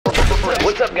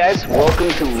What's up, guys? Welcome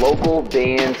to local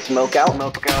band Smokeout.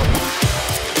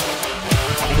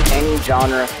 Any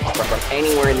genre from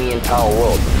anywhere in the entire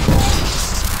world.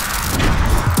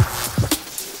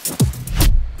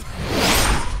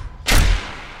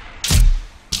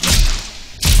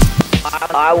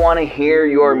 I want to hear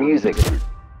your music.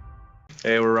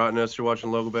 Hey, we're Rottenness. You're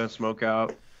watching local band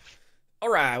Smokeout. All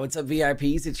right, what's up,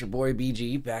 VIPs? It's your boy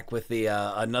BG back with the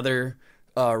another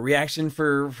reaction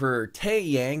for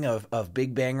Taeyang of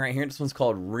Bigbang right here. This one's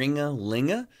called Ringa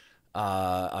Linga.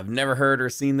 I've never heard or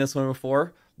seen this one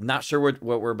before. Not sure what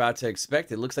we're about to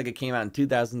expect. It looks like it came out in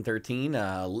 2013,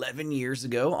 11 years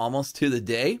ago, almost to the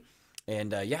day.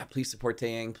 And yeah, please support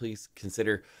Taeyang. Please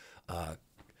consider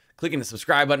clicking the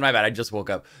subscribe button. My bad, I just woke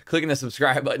up. Clicking the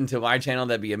subscribe button to my channel,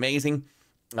 that'd be amazing.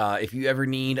 If you ever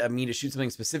need me to shoot something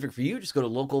specific for you, just go to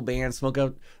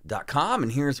localbandsmokeout.com,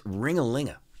 and here's Ringa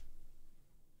Linga.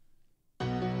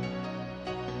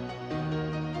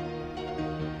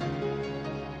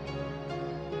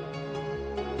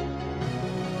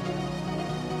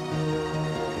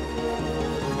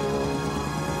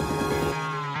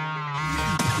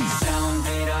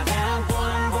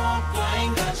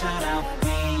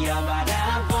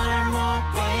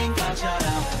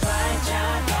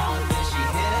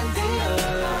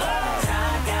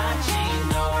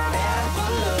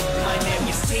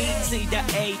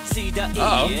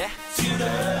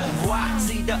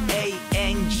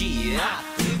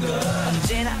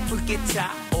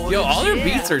 Yo, all their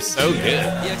beats are so good.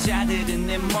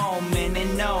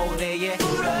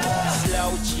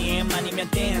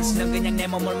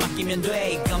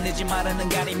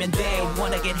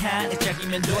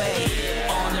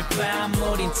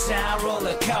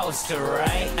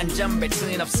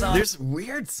 There's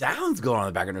weird sounds going on in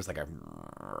the background. There's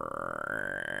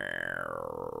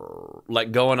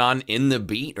like going on in the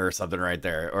beat or something right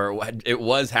there, or it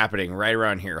was happening right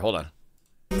around here. Hold on.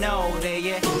 Right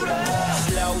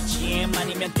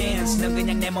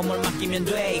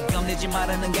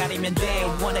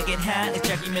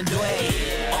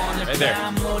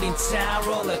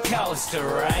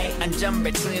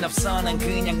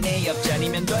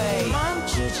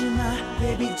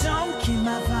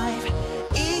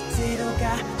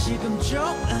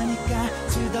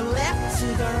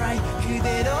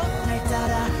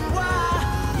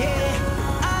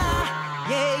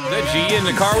Is that G in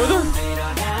the car with him?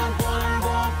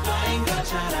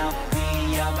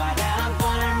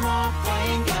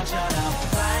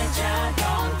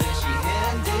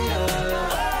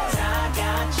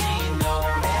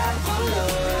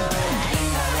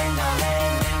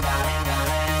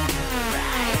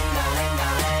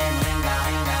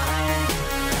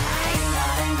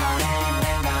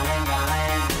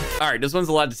 All right, this one's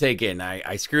a lot to take in.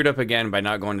 I screwed up again by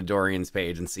not going to Dorian's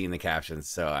page and seeing the captions,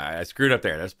 so I screwed up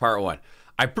there. That's part one.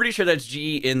 I'm pretty sure that's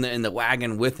G in the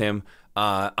wagon with him.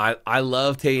 I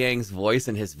love Taeyang's voice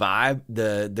and his vibe.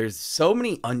 There's so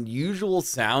many unusual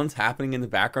sounds happening in the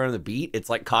background of the beat. It's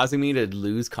like causing me to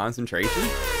lose concentration.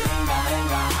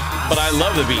 But I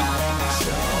love the beat.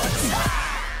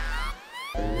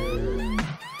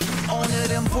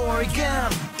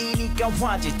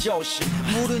 화제 조심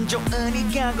물은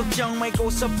좋으니까 걱정 말고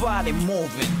so body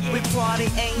moving We party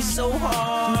ain't so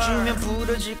hard 춤추면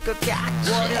부러질 것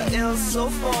같지 월요일 so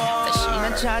far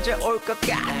다시는 찾아올 것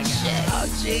같지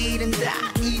어제 일은 다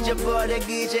잊어버려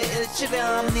그저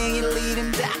일처럼 내일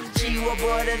일은 다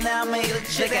지워버려 남의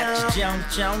일처럼 내같이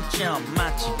점점점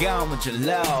마치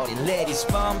고무줄놀이 Ladies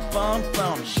bum bum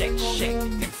bum shake shake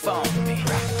and phone me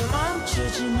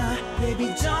멈추지 마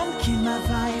baby don't kill my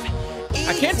vibe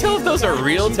I can't tell if those are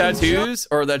real tattoos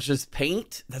or that's just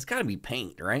paint. That's gotta be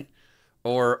paint, right?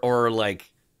 Or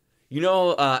like, you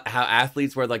know how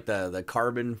athletes wear like the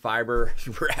carbon fiber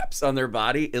wraps on their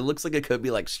body? It looks like it could be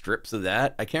like strips of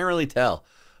that. I can't really tell,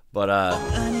 but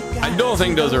I don't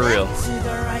think those are real.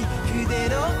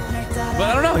 But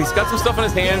I don't know. He's got some stuff on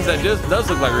his hands that just does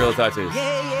look like real tattoos.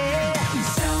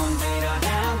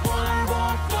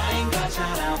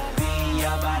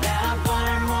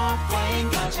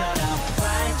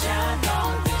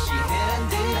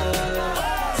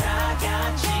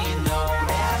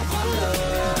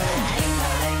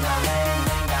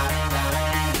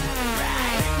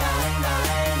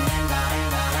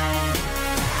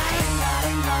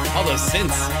 All those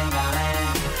synths.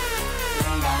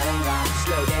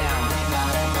 Slow down.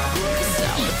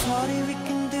 Party, we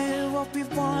can do what we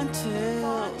want to.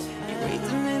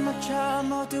 Rhythm in my child,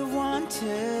 more do want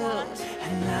to.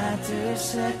 하나, 둘,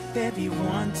 셋, baby,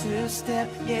 1, 2 step,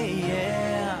 yeah,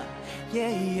 yeah. Yeah,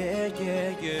 yeah,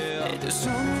 yeah, yeah. 내 두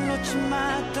손을 놓지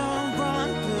마, don't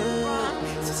run,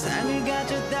 세상을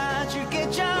가져다 줄게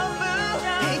전부.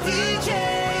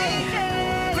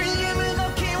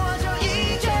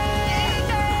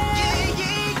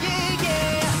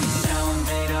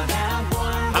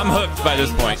 hooked by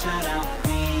this point.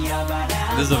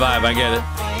 This is a vibe, I get it.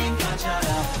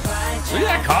 Look at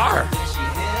that car.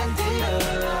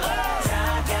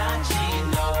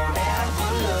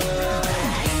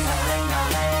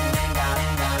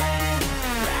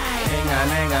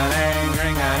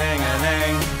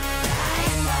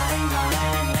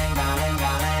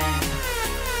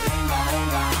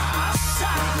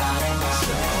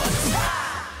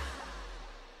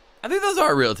 I think those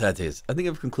are real tattoos. I think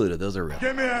I've concluded those are real.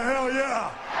 Give me a hell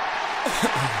yeah!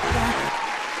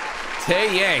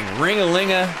 Taeyang, Ringa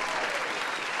Linga,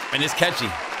 and it's catchy.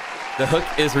 The hook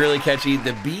is really catchy.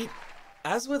 The beat,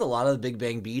 as with a lot of the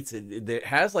Bigbang beats, it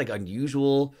has like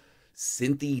unusual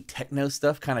synthy techno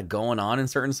stuff kind of going on in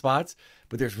certain spots,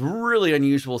 but there's really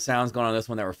unusual sounds going on in this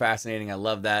one that were fascinating. I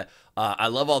love that. I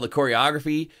love all the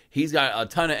choreography. He's got a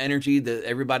ton of energy.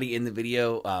 Everybody in the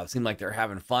video seemed like they're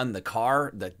having fun. The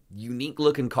car, the unique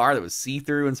looking car that was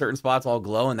see-through in certain spots, all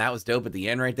glowing, that was dope at the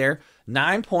end right there.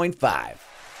 9.5.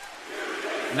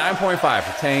 9.5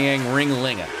 for Taeyang Ringa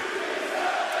Linga.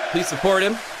 Please support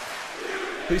him.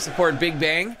 Please support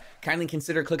Bigbang. Kindly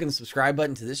consider clicking the subscribe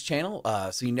button to this channel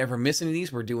so you never miss any of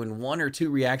these. We're doing 1 or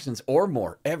 2 reactions or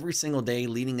more every single day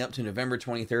leading up to November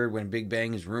 23rd when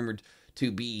Bigbang is rumored to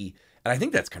be, and I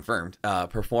think that's confirmed,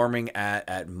 performing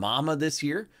at Mama this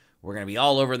year. We're going to be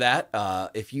all over that.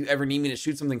 If you ever need me to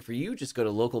shoot something for you, just go to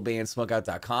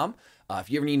localbandsmokeout.com. If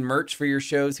you ever need merch for your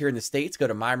shows here in the States, go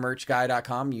to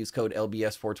mymerchguy.com. Use code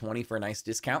LBS420 for a nice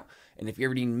discount. And if you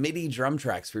ever need MIDI drum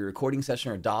tracks for your recording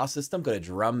session or DAW system, go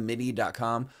to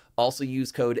drummidi.com. Also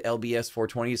use code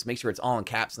LBS420. Just make sure it's all in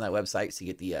caps on that website so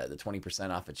you get the 20%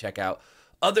 off at checkout.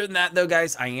 Other than that, though,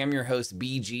 guys, I am your host,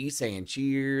 BG, saying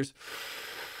cheers.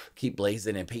 Keep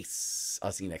blazing and peace.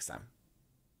 I'll see you next time.